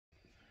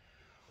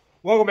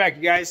Welcome back,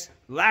 you guys.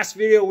 Last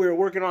video we were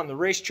working on the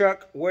race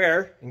truck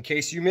where, in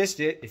case you missed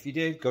it, if you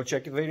did, go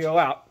check the video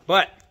out.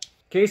 But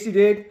in case you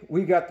did,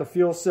 we got the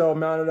fuel cell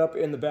mounted up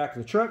in the back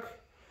of the truck.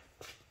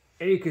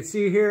 And you can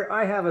see here,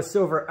 I have a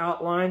silver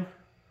outline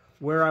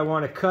where I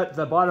want to cut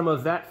the bottom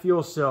of that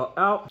fuel cell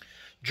out,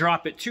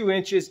 drop it 2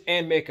 inches,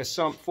 and make a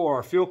sump for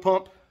our fuel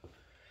pump.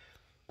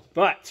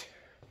 But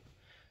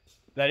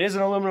that is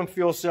an aluminum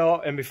fuel cell,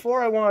 and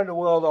before I wanted to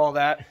weld all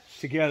that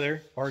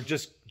together, or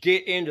just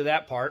get into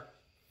that part,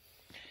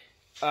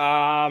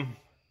 I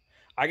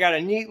got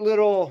a neat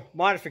little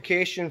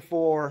modification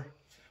for,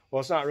 well,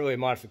 it's not really a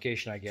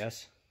modification, I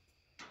guess.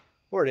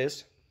 Or it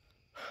is.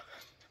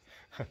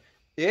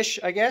 Ish,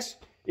 I guess.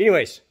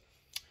 Anyways,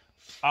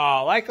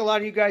 like a lot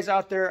of you guys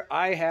out there,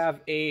 I have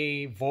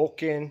a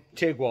Vulcan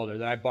Tig Welder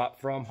that I bought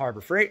from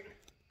Harbor Freight.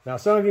 Now,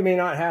 some of you may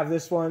not have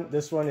this one.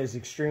 This one is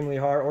extremely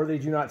hard, or they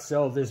do not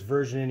sell this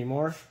version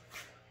anymore.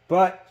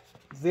 But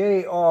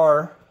they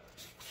are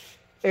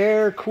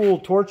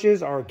air-cooled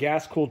torches, or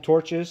gas-cooled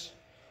torches,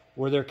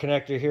 where they're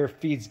connected here,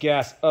 feeds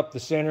gas up the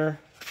center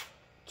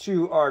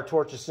to our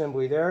torch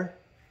assembly there.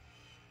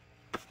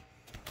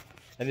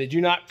 And they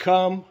do not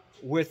come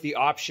with the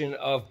option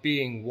of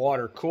being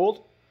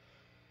water-cooled.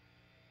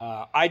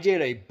 I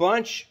did a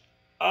bunch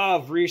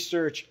of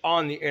research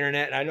on the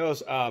internet, and I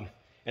noticed,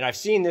 and I've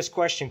seen this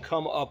question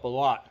come up a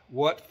lot.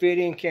 What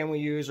fitting can we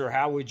use, or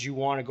how would you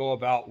want to go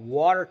about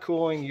water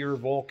cooling your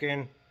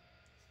Vulcan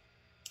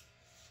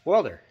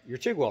welder, your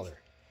TIG welder?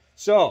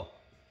 So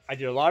I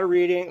did a lot of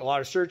reading, a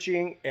lot of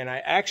searching, and I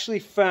actually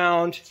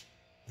found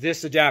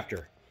this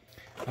adapter.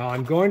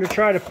 I'm going to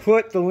try to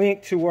put the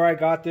link to where I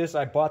got this.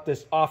 I bought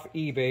this off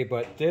eBay,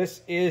 but this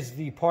is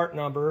the part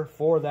number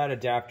for that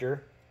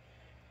adapter.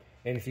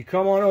 And if you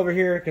come on over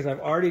here, because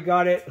I've already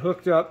got it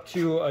hooked up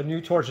to a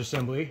new torch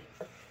assembly,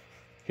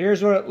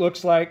 here's what it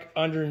looks like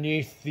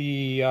underneath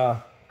the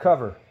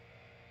cover.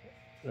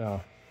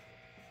 I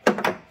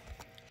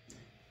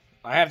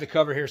have the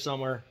cover here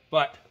somewhere,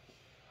 but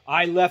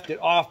I left it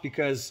off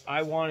because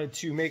I wanted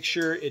to make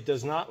sure it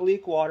does not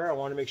leak water. I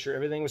wanted to make sure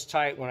everything was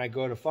tight when I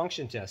go to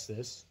function test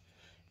this.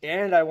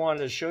 And I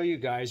wanted to show you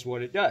guys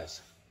what it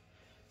does.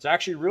 It's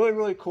actually really,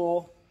 really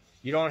cool.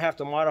 You don't have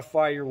to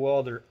modify your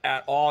welder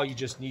at all. You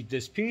just need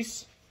this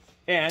piece.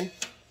 And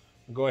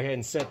I'll go ahead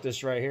and set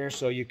this right here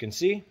so you can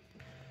see.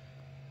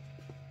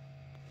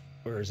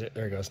 Where is it?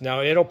 There it goes.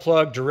 Now it'll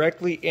plug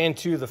directly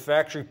into the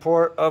factory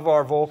port of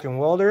our Vulcan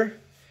welder.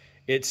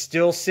 It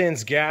still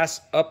sends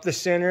gas up the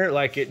center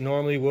like it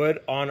normally would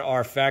on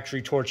our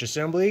factory torch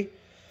assembly.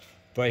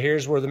 But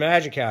here's where the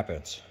magic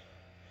happens.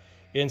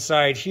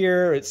 Inside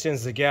here, it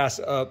sends the gas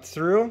up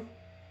through.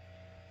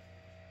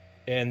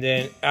 And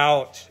then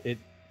out. It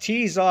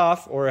tees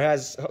off, or it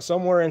has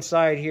somewhere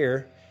inside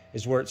here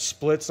is where it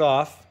splits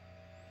off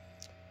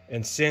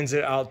and sends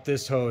it out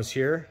this hose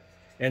here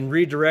and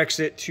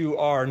redirects it to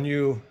our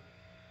new,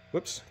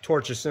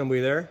 torch assembly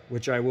there,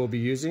 which I will be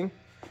using.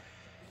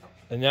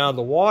 And now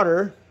the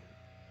water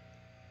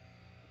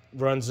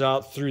runs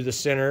out through the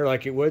center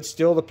like it would.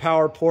 Still the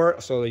power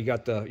port. So you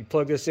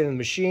plug this in the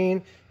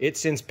machine. It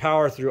sends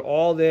power through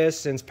all this,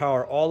 sends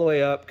power all the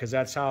way up, because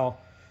that's how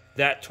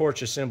that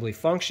torch assembly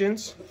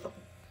functions.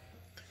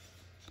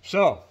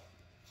 So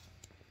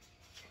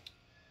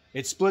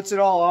it splits it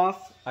all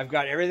off. I've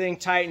got everything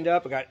tightened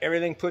up. I got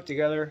everything put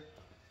together.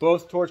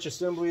 Both torch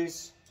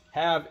assemblies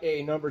have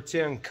a number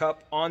 10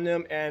 cup on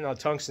them, and the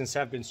tungstens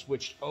have been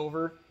switched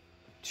over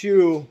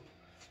to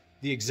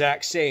the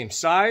exact same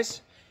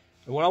size.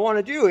 And what I want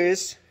to do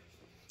is,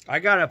 I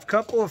got a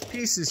couple of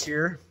pieces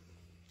here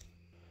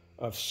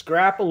of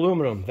scrap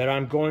aluminum that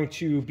I'm going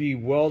to be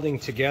welding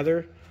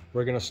together.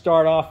 We're going to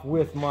start off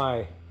with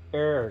my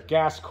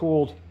gas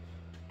cooled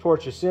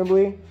torch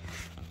assembly.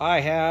 I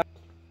have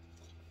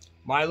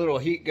my little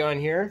heat gun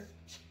here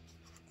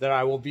that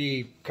I will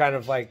be kind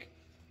of like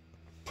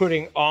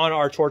putting on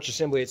our torch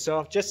assembly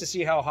itself, just to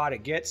see how hot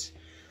it gets.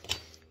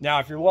 Now,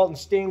 if you're welding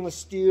stainless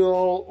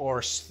steel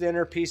or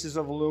thinner pieces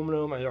of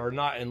aluminum, or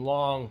not in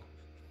long,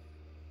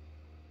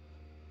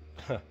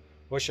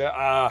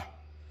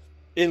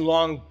 in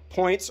long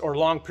points or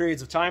long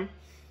periods of time,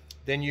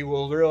 then you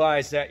will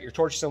realize that your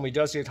torch assembly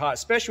does get hot,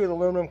 especially with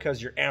aluminum,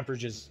 because your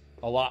amperage is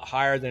a lot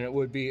higher than it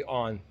would be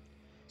on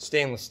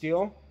stainless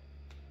steel.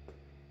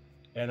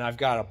 And I've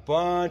got a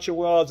bunch of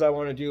welds I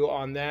want to do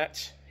on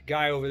that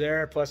guy over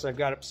there. Plus, I've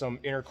got some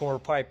inner core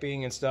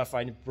piping and stuff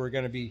we're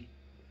going to be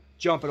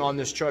jumping on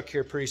this truck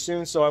here pretty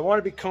soon. So I want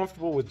to be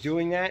comfortable with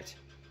doing that.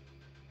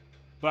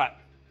 But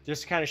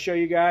just to kind of show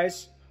you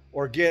guys,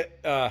 or get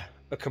a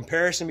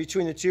comparison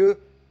between the two,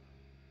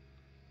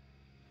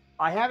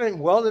 I haven't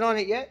welded on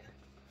it yet.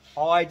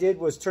 All I did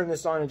was turn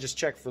this on and just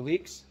check for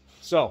leaks.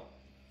 So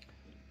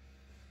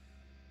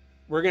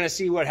we're going to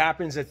see what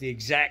happens at the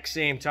exact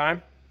same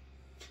time.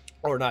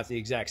 Or not the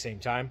exact same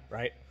time,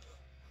 right?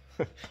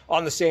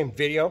 On the same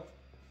video.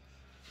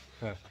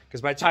 Because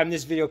by the time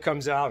this video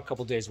comes out, a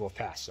couple days will have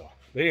passed. So,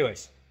 but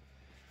anyways,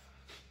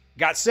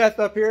 got Seth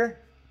up here.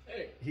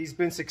 Hey. He's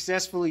been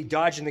successfully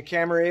dodging the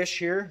camera-ish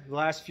here the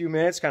last few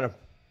minutes, kind of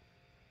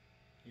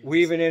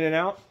weaving in and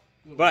out.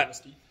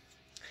 But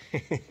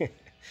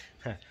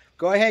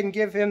go ahead and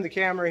give him the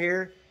camera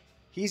here.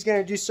 He's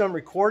going to do some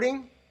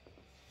recording,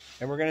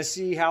 and we're going to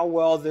see how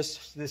well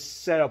this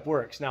setup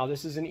works. Now,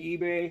 this is an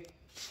eBay.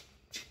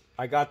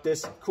 I got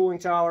this cooling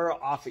tower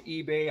off of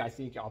eBay. I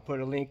think I'll put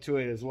a link to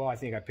it as well. I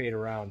think I paid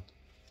around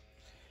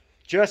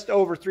just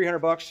over 300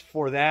 bucks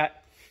for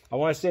that. I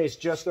want to say it's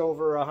just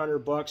over 100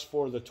 bucks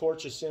for the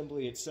torch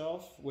assembly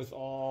itself with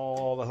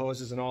all the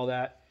hoses and all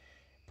that.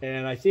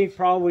 And I think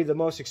probably the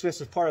most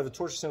expensive part of the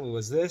torch assembly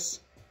was this.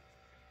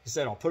 I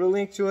said I'll put a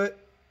link to it.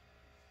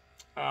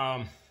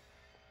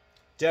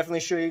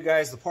 Definitely show you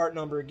guys the part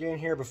number again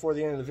here before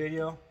the end of the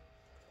video.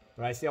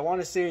 But I want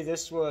to say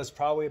this was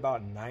probably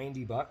about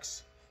 90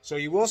 bucks. So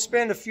you will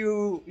spend a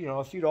few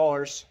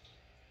dollars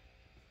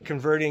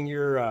converting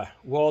your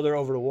welder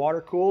over to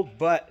water cooled,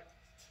 but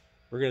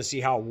we're going to see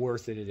how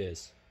worth it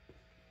is,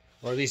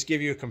 or at least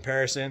give you a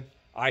comparison.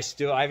 I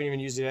haven't even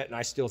used it yet, and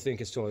I still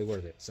think it's totally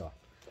worth it. So,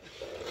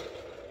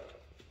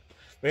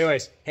 but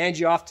anyways, hand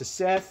you off to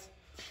Seth.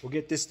 We'll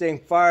get this thing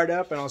fired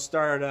up, and I'll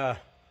start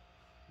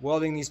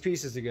welding these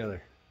pieces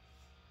together.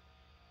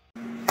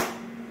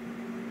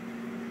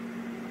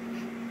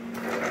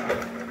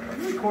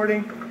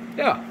 Recording?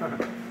 Yeah.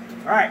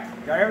 All right,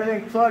 got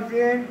everything plugged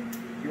in.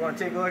 If you want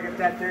to take a look at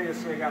that there, you'll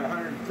see I got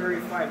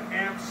 135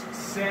 amps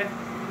set.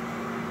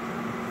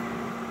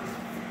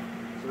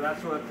 So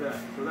that's what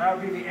so that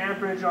would be the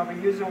amperage I'll be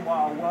using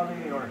while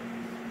welding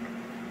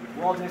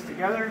this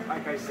together.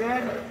 Like I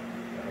said,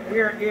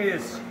 here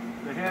is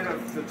the head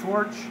of the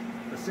torch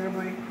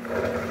assembly.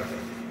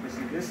 You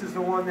see, this is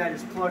the one that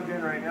is plugged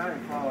in right now. You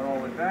can follow it all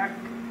the way back.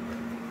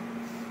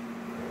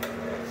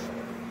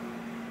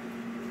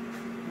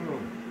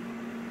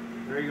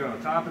 There you go,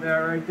 top of that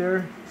right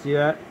there. See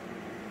that?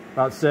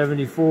 About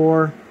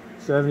 74,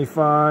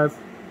 75.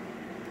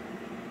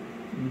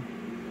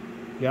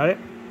 Got it?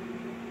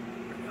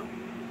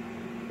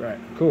 Right,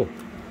 cool.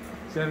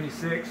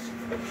 76.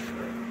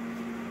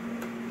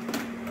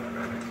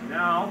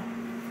 Now,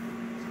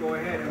 let's go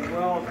ahead and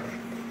weld.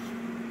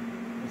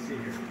 Let's see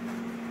here.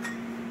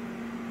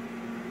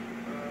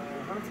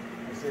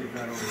 I'll save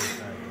that over this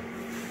side.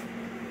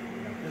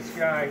 Got this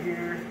guy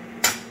here.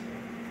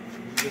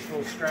 This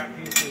little strap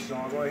pieces, so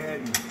I'll go ahead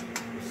and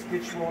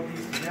stitch weld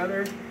these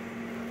together.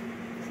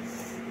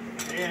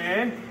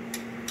 And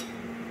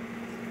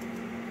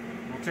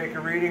we'll take a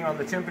reading on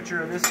the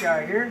temperature of this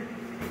guy here.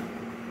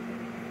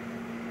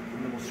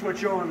 And then we'll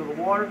switch over to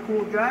the water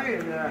cooled guy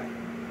and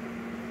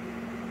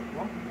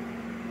well,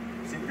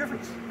 see the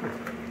difference.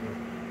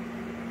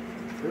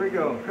 Here we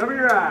go. Cover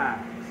your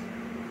eyes.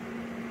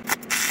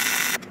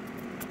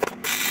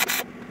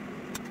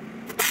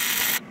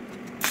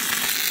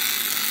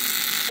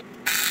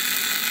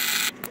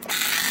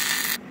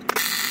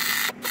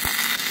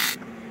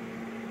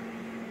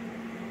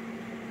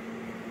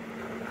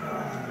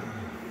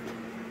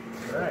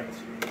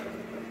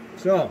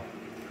 So,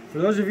 for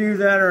those of you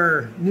that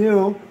are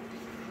new,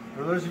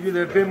 or those of you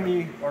that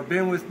have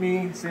been with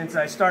me since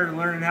I started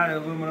learning how to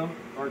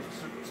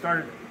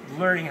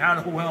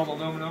weld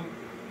aluminum,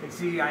 you can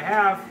see I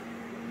have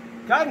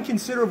gotten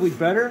considerably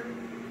better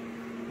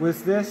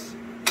with this.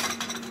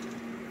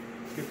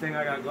 Good thing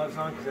I got gloves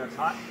on because that's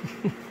hot.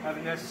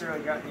 Haven't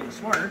necessarily gotten any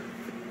smarter,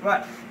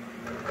 but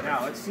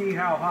now let's see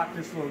how hot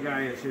this little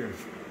guy is here.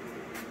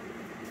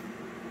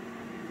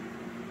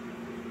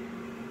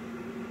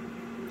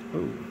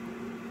 Oh.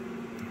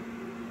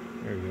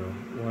 There we go.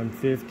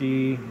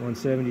 150,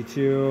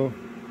 172,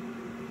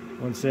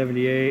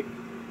 178.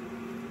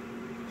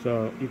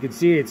 So you can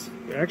see it's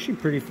actually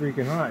pretty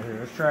freaking hot here.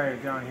 Let's try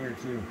it down here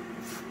too.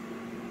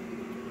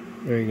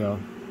 There you go.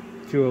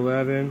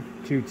 211,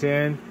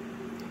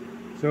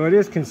 210. So it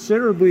is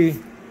considerably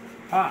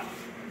hot.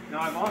 Now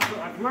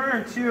I've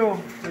learned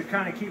too to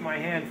kind of keep my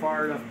hand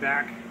far enough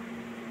back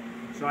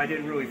so I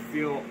didn't really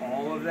feel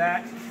all of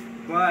that,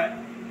 but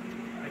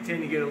I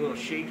tend to get a little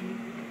shaky.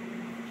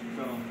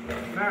 So, as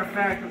a matter of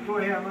fact, I'll go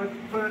ahead, let's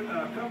put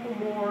a couple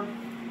more,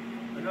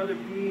 another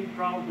bead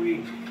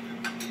probably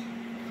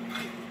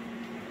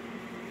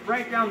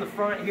right down the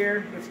front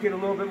here. Let's get a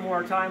little bit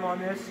more time on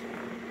this.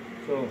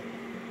 So,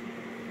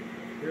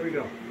 here we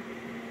go.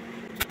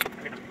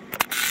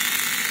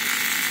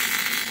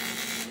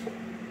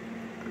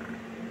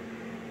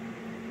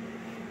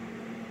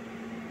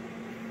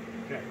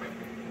 Okay.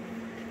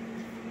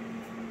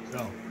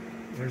 So,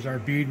 there's our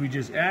bead we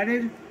just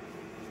added.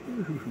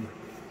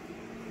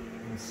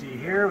 You can see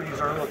here, we use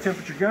our little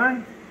temperature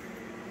gun.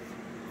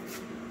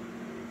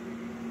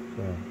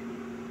 So,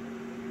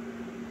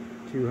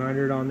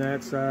 200 on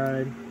that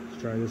side.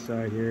 Let's try this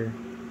side here.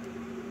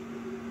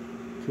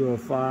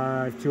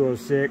 205,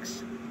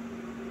 206.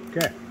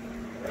 Okay.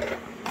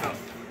 So,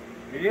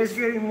 it is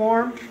getting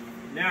warm.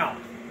 Now,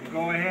 we'll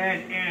go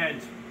ahead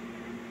and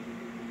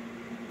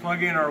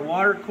plug in our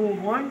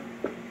water-cooled one.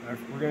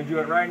 We're going to do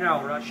it right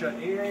now. We're not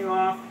shutting anything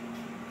off.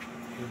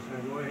 We're just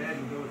going to go ahead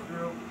and go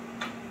through.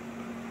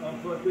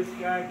 Unplug this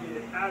guy, get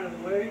it out of the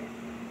way.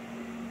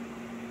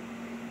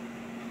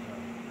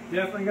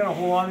 Definitely gonna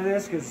hold on to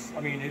this because, I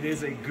mean, it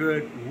is a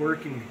good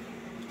working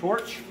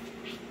torch.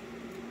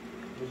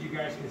 As you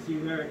guys can see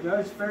there, it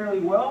does fairly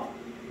well,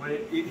 but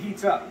it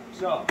heats up.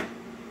 So,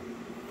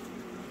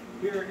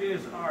 here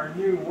is our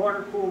new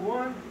water-cooled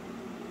one.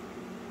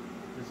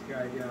 This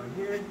guy down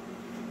here.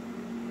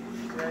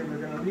 Okay, we're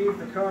going to leave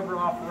the cover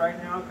off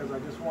right now because I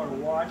just want to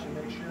watch and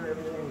make sure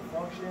everything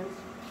functions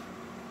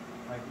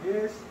like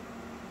this.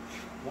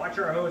 Watch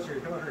our hose here.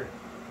 Come over here.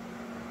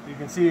 You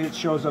can see it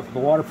shows up the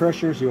water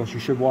pressure, so you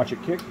should watch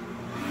it kick.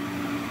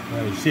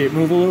 You see it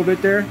move a little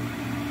bit there?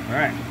 All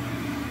right.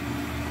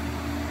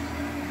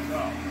 So,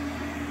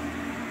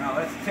 now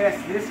let's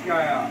test this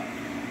guy out.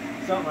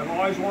 Something I've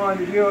always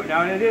wanted to do.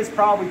 Now, it is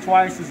probably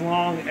twice as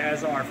long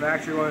as our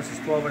factory one. This is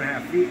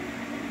 12.5 feet.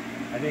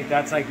 I think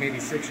that's like maybe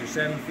 6 or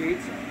 7 feet.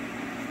 So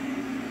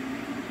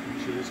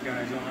make sure this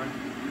guy's on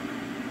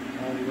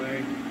all the way.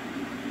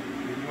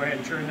 You can go ahead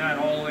and turn that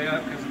all the way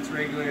up because it's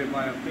regulated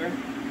by up there.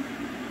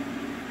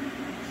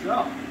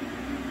 So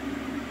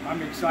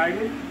I'm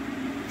excited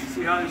to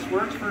see how this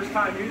works. First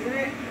time using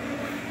it.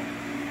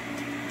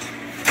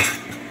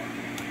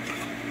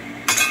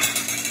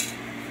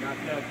 Got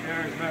that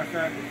there. As a matter of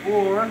fact,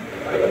 before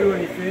I do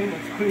anything,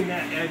 let's clean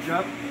that edge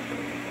up.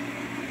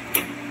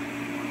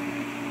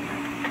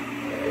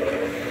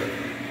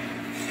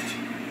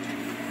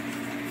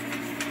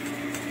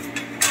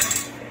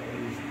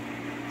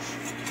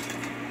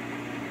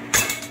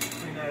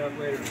 Clean that up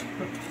later.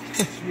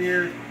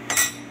 Smeared.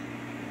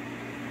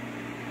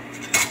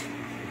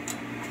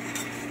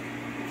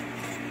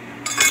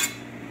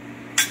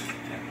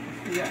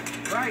 Yeah,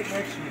 right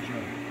next to each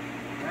other.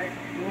 Right?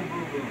 Boom,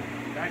 boom, boom.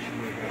 That should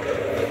work out.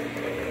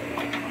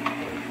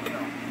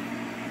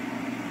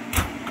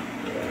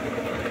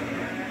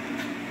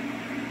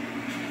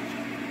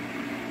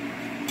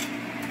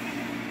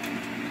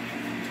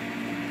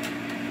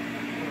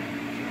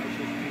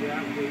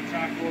 We'll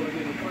tack welder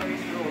into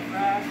place real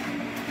fast.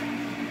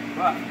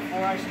 But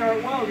before I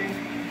start welding,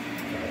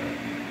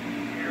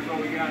 here's what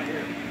we got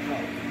here.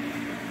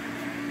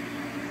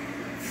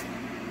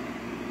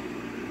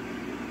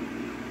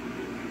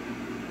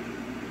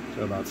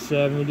 So about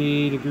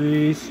 70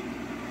 degrees.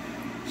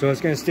 So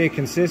it's going to stay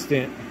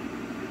consistent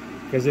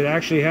because it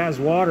actually has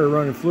water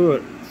running through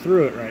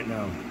it right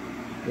now.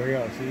 There you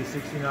go. See,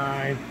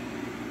 69.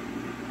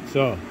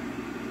 So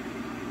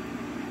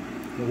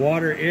the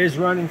water is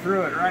running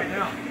through it right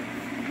now.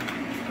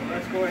 So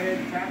let's go ahead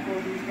and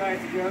tackle these guys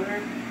together.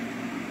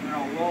 And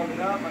I'll weld it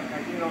up like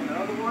I did on the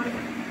other one.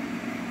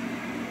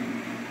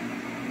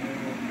 And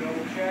we'll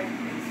double check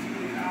and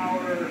see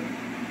our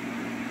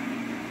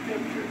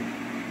temperature.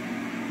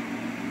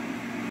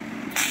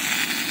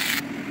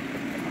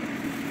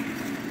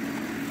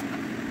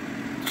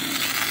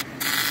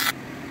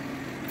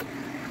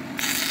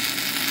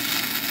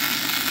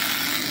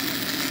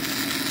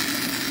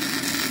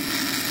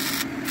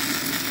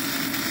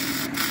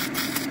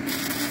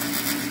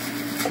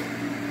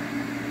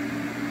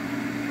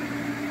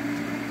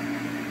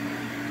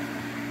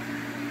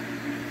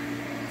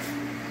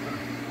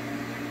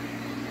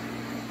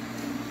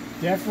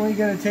 Definitely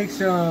going to take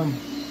some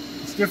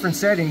different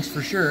settings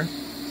for sure.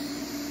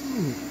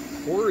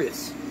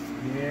 Porous.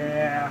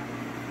 Yeah.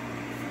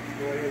 Let's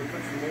go ahead and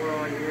put some more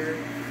on here.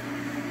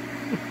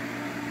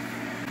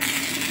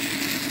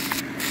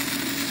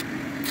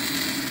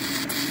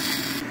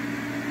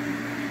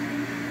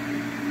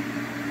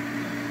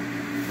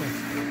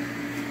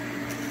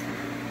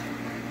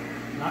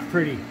 Not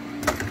pretty.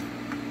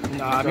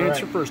 Nah, I mean, it's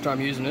your first time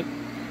using it.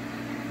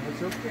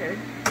 It's okay.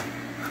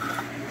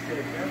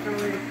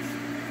 Definitely.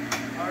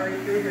 I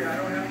already figured I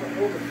don't have to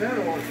hold the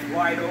pedal as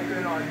wide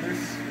open on this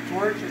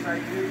torch as I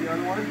did the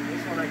other one.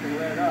 This one I can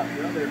let up.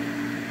 The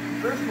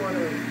first one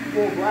was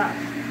full blast.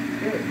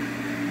 Good.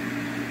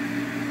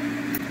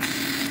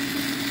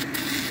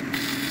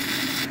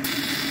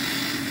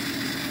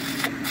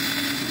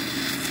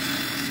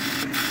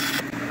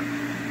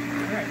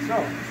 Alright,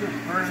 so just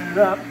burning it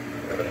up.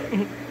 I'm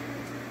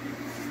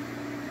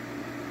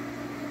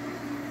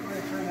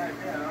going to turn that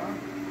down.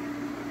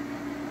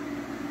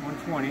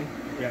 120.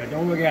 Yeah,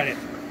 don't look at it.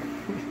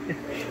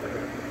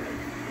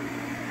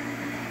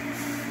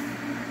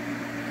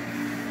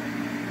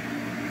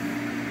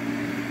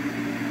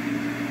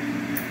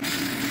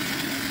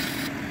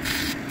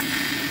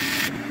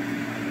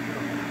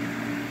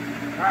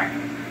 Alright,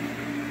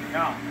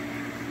 now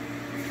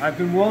I've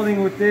been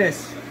welding with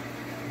this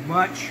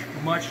much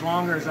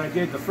longer as I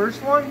did the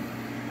first one.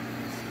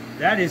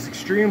 That is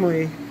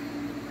extremely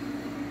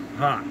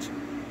hot.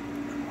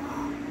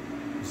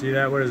 See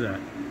that? What is that?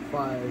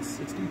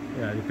 560.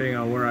 Yeah, depending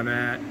on where I'm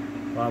at.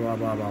 Blah, blah,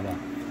 blah, blah, blah.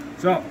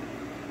 So,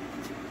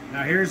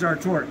 now here's our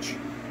torch.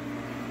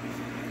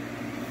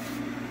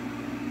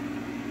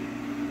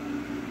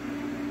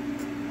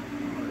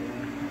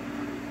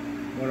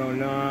 Oh,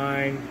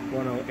 109,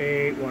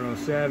 108,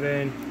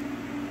 107.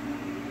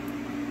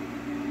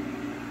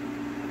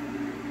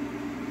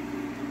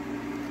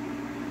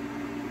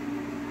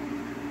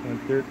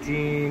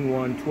 113,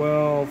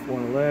 112,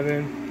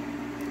 111.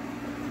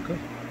 Okay.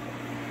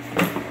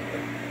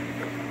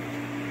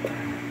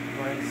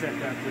 set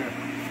that there.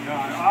 Now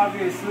I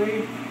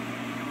obviously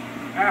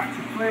have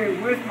to play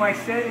with my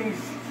settings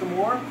some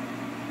more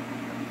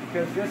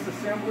because this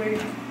assembly,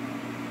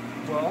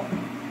 well,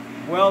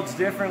 welds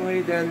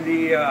differently than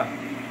the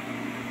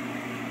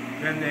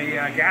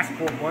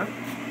gas-cooled one.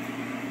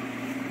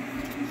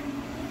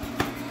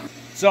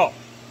 So,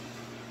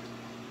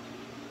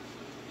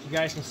 you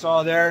guys can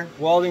saw there,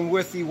 welding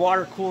with the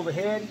water-cooled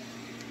head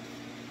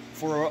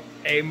for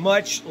a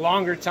much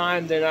longer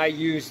time than I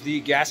used the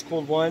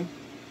gas-cooled one.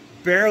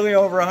 Barely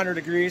over 100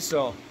 degrees,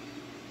 so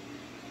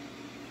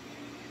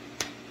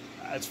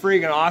it's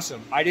freaking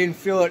awesome. I didn't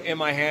feel it in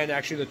my hand.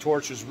 Actually, the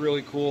torch was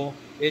really cool.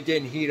 It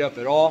didn't heat up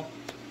at all.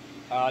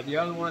 The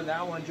other one,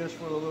 that one, just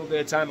for a little bit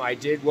of time, I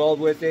did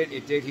weld with it.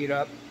 It did heat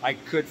up. I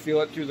could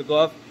feel it through the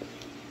glove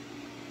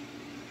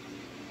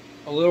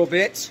a little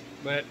bit,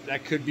 but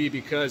that could be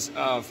because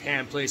of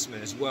hand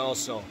placement as well.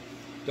 So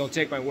don't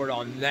take my word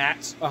on that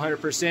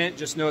 100%.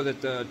 Just know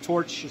that the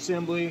torch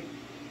assembly,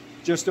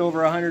 just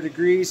over 100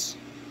 degrees,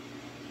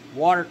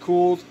 water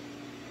cooled.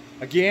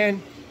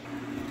 Again,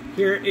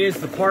 here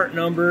is the part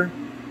number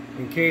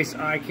in case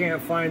I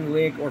can't find the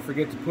link or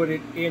forget to put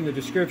it in the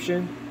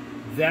description.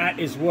 That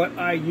is what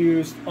I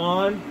used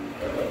on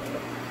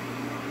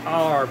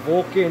our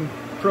Vulcan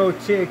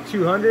Tig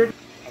 200.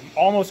 I'm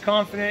almost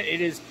confident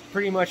it is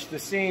pretty much the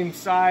same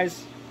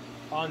size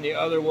on the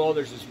other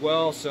welders as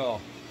well.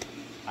 So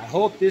I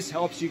hope this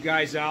helps you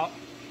guys out.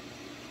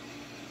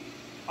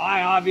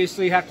 I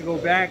obviously have to go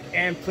back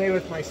and play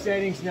with my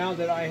settings now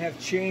that I have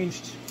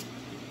changed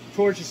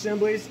torch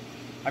assemblies.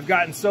 I've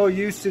gotten so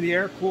used to the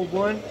air-cooled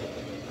one,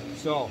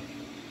 so,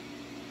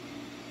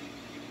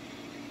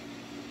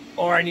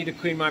 or I need to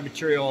clean my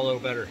material a little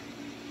better.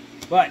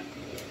 But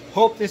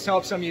hope this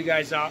helps some of you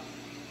guys out.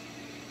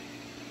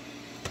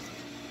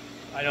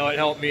 I know it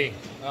helped me.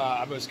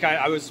 I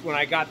was when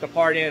I got the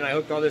part in, I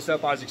hooked all this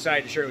up, I was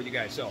excited to share it with you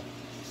guys. So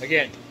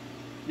again,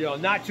 you know,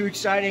 not too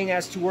exciting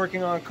as to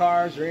working on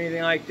cars or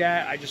anything like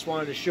that. I just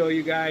wanted to show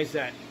you guys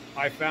that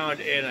I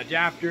found an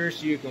adapter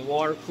so you can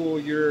water cool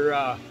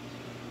your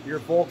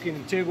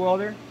Vulcan Tig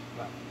Welder.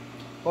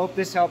 Hope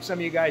this helps some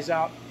of you guys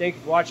out. Thank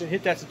you for watching.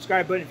 Hit that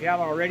subscribe button if you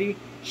haven't already.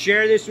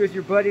 Share this with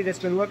your buddy that's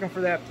been looking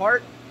for that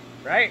part,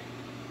 right?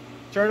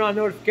 Turn on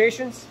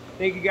notifications.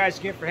 Thank you guys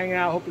again for hanging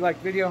out. Hope you liked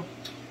the video.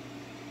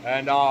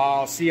 And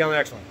I'll see you on the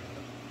next one.